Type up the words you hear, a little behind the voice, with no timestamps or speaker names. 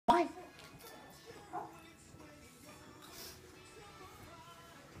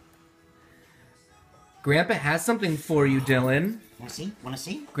Grandpa has something for you, Dylan. Wanna see? Wanna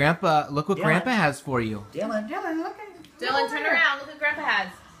see? Grandpa, look what Dylan. Grandpa has for you. Dylan. Dylan, Dylan, turn around. Look what Grandpa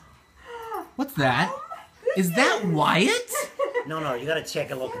has. What's that? Is that Wyatt? No, you gotta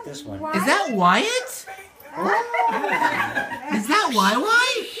take a look at this one. Is that Wyatt? Is that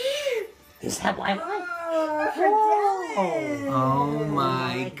Why? Is that why? Oh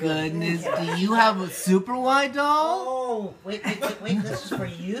my goodness. Do you have a Super Y doll? Oh, wait. This is for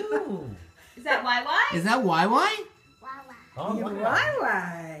you. Is that YY? Is that YY? Oh, wow.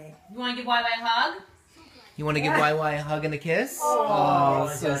 Why? You want to give YY a hug? You want to give YY a hug and a kiss?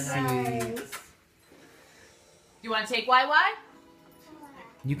 Oh, so that's sweet. You want to take YY?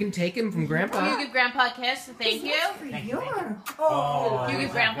 You can take him from Will Grandpa. you give Grandpa a kiss? Thank you. Thank you. Oh. You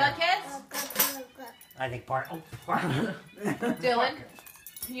give Grandpa a kiss? I think part. Dylan,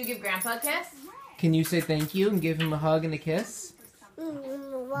 can you give Grandpa a kiss? Can you say thank you and give him a hug and a kiss?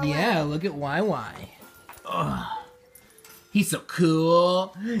 Yeah, look at YY. Ugh. He's so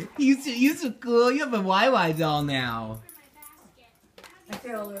cool. You're so cool. You have a YY doll now. I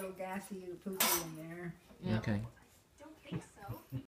feel a little gassy and poopy in there. Okay.